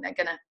first thing they're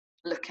going to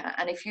look at.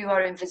 And if you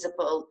are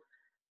invisible,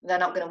 they're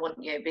not going to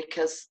want you,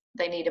 because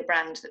they need a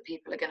brand that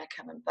people are going to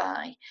come and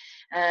buy.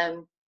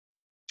 And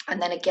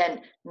then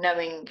again,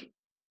 knowing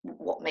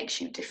what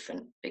makes you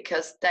different,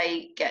 because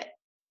they get,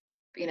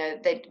 you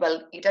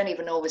don't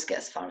even always get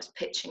as far as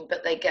pitching,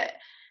 but they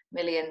get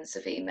millions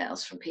of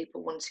emails from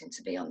people wanting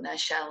to be on their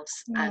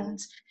shelves. And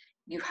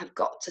you have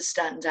got to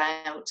stand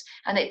out.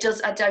 And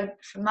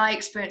from my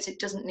experience, it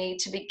doesn't need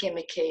to be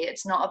gimmicky.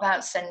 It's not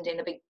about sending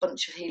a big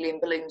bunch of helium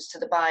balloons to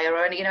the buyer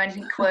or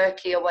anything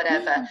quirky or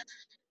whatever.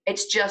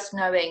 It's just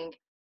knowing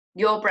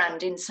your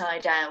brand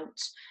inside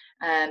out.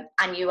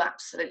 And you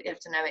absolutely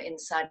have to know it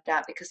inside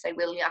out, because they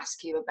will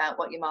ask you about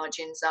what your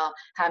margins are,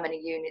 how many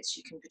units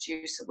you can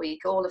produce a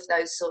week, all of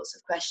those sorts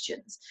of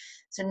questions.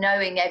 So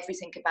knowing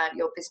everything about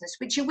your business,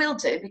 which you will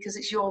do because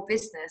it's your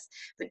business,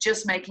 but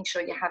just making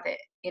sure you have it,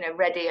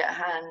 ready at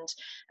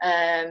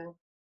hand.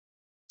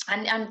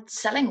 And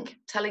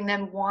telling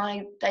them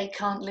why they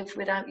can't live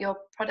without your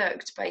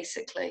product,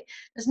 basically.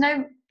 There's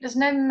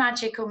no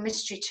magic or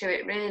mystery to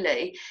it,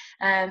 really.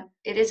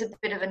 It is a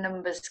bit of a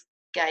numbers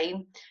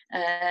game.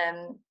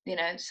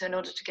 So in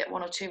order to get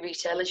one or two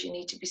retailers, you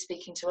need to be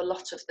speaking to a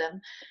lot of them.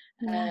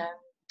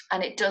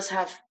 And it does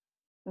have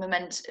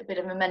a bit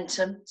of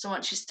momentum. So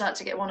once you start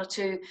to get one or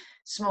two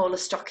smaller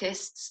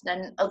stockists,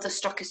 then other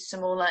stockists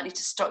are more likely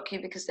to stock you,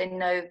 because they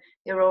know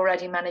you're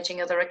already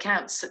managing other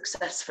accounts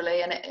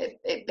successfully, and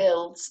it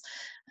builds.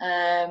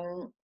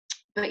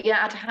 But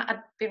yeah,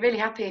 I'd be really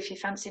happy if you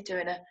fancy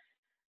doing a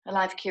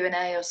live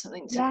Q&A or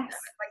something. Yes.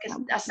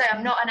 Like I say,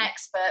 I'm not an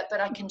expert,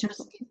 but I can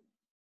just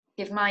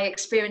give my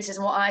experiences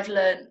and what I've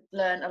learned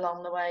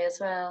along the way as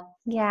well.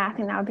 Yeah, I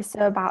think that would be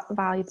so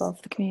valuable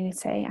for the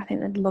community. I think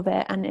they'd love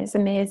it, and it's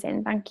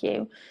amazing. Thank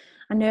you.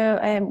 I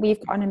know we've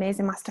got an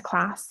amazing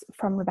masterclass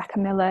from Rebecca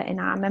Miller in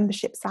our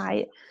membership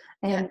site,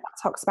 that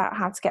talks about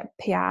how to get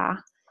PR.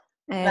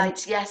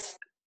 Right, yes.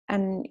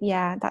 And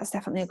yeah, that's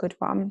definitely a good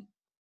one.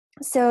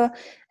 So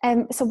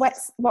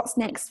what's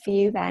next for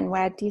you then?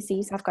 Where do you see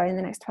yourself going in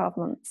the next 12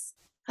 months?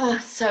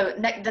 So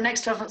the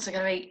next 12 months are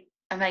going to be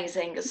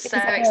amazing. It's so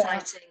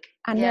exciting.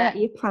 I know that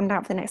you've planned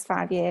out for the next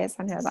 5 years.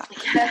 I know that.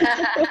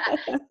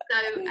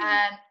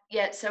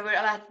 So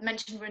I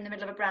mentioned we're in the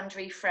middle of a brand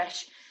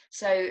refresh.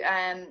 So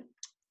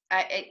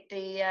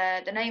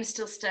the name's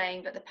still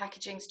staying, but the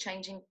packaging's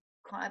changing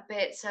quite a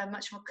bit. So a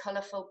much more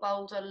colourful,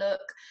 bolder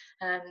look,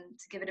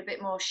 to give it a bit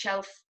more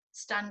shelf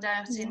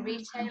standout in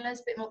retailers,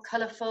 a bit more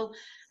colourful.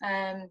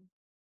 I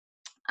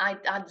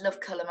love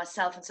colour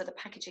myself, and so the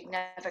packaging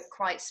never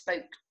quite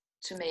spoke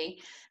to me,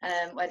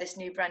 where this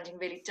new branding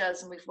really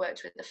does. And we've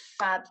worked with the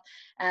Fab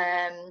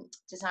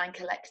Design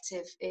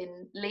Collective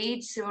in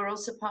Leeds, who are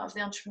also part of the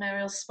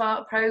Entrepreneurial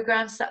Spark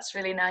programme. So that's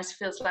really nice.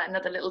 Feels like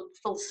another little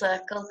full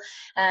circle,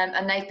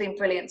 and they've been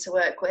brilliant to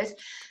work with.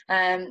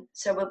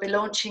 So we'll be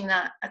launching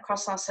that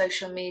across our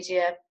social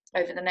media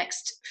over the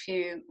next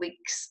few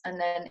weeks, and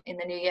then in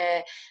the new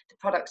year the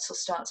products will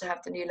start to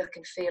have the new look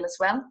and feel as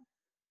well.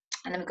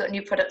 And then we've got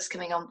new products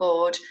coming on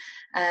board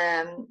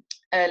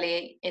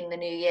early in the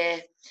new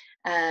year,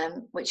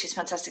 which is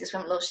fantastic, because we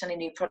haven't launched any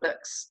new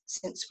products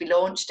since we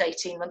launched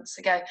 18 months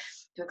ago.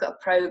 We've got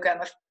a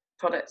programme of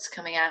products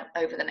coming out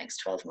over the next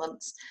 12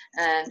 months.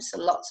 So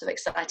lots of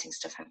exciting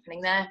stuff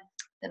happening there.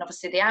 Then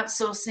obviously the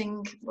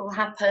outsourcing will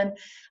happen,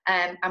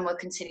 and we'll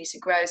continue to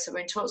grow. So we're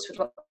in talks with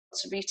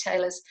lots of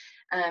retailers,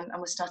 and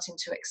we're starting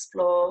to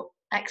explore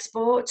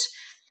export.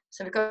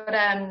 So we've got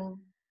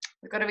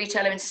a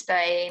retailer in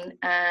Spain,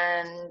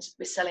 and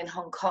we're selling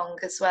Hong Kong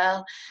as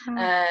well.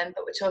 But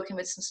we're talking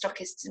with some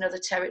stockists in other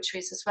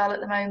territories as well at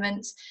the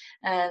moment.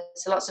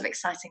 So lots of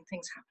exciting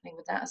things happening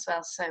with that as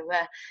well. So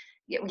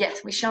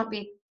yes, we shan't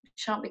be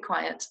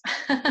quiet.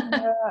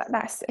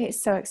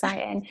 It's so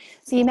exciting.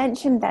 So you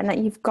mentioned then that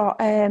you've got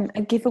a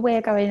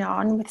giveaway going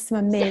on with some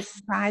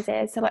amazing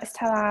prizes. So let's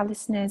tell our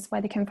listeners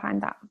where they can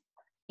find that.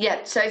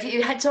 Yeah, so if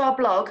you head to our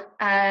blog,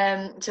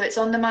 so it's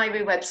on the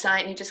MyRoo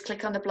website, and you just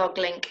click on the blog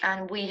link,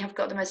 and we have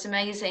got the most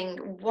amazing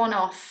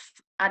one-off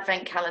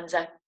advent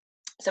calendar.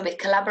 So we've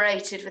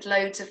collaborated with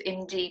loads of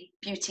indie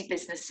beauty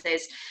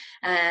businesses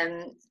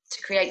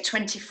to create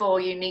 24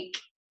 unique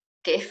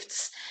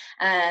gifts.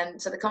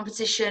 So the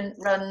competition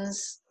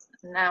runs,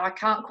 now I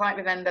can't quite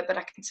remember, but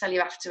I can tell you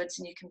afterwards,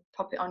 and you can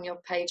pop it on your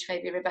page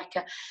maybe,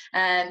 Rebecca,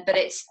 but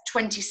it's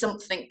 20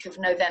 something of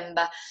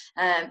November,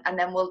 and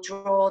then we'll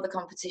draw the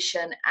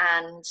competition,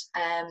 and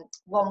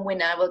one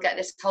winner will get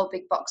this whole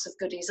big box of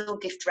goodies, all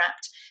gift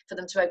wrapped, for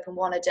them to open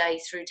one a day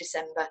through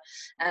December.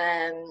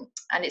 And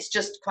it's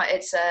just quite,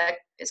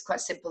 it's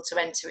quite simple to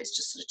enter. It's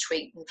just sort of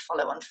tweet and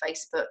follow on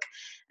Facebook.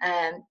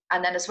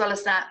 And then as well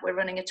as that, we're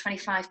running a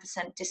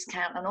 25%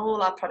 discount on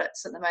all our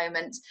products at the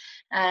moment.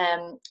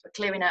 We're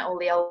clearing out all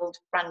the old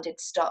branded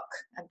stock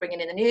and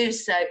bringing in the new.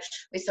 So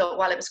we thought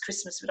while it was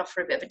Christmas, we'd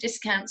offer a bit of a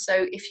discount.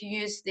 So if you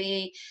use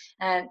the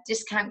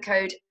discount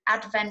code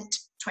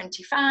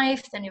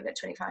ADVENT25, then you'll get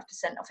 25%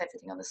 off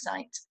everything on the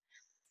site.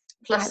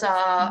 Plus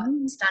our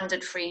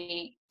standard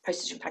free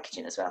postage and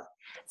packaging as well.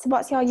 So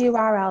what's your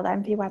URL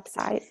then for your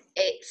website?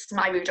 It's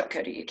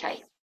myroo.co.uk.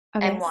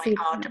 Okay,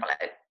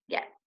 MYROO.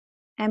 Yeah.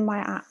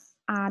 MYROO.co.uk.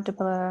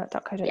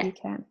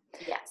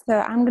 Yeah. So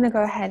I'm going to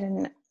go ahead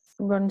and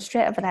run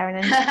straight over there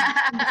and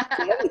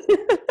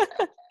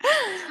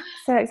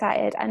so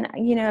excited. And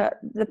you know,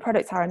 the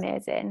products are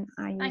amazing.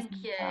 I use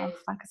them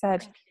myself, like I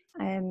said,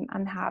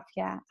 and have,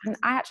 yeah. And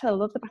I actually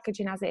love the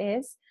packaging as it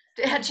is.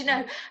 Do you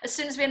know, as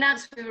soon as we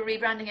announced we were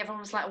rebranding, everyone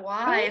was like,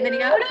 why? And then you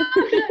go,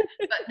 oh, no.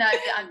 But no,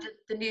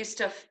 the new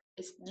stuff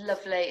is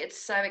lovely. It's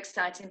so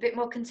exciting, a bit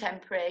more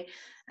contemporary.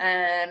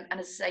 And as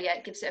I say, yeah,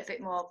 it gives it a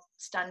bit more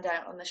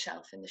standout on the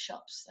shelf in the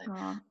shops. So,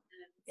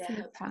 yeah.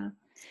 Super.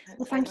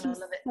 Well, thank you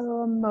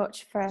so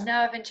much for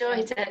I've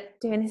enjoyed it.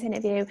 Doing this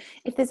interview.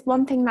 If there's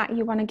one thing that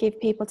you want to give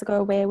people to go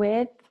away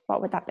with,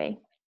 what would that be?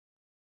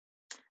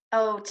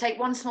 Oh, take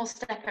one small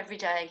step every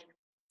day.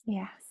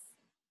 Yes.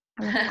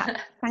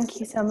 Thank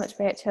you so much,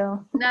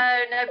 Rachel.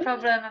 No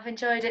problem. I've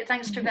enjoyed it.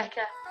 Thanks,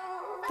 Rebecca.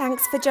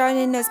 Thanks for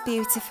joining us,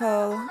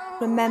 beautiful.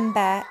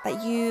 Remember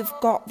that you've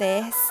got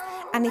this,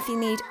 and if you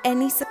need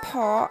any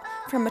support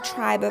from a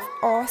tribe of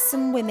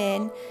awesome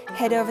women,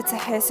 head over to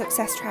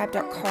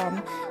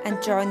hersuccesstribe.com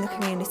and join the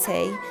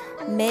community.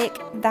 Make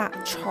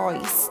that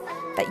choice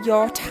that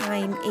your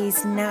time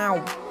is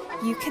now.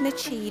 You can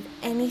achieve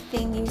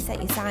anything you set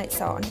your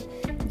sights on.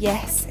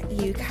 Yes,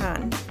 you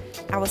can.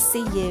 I will see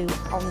you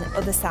on the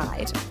other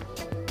side.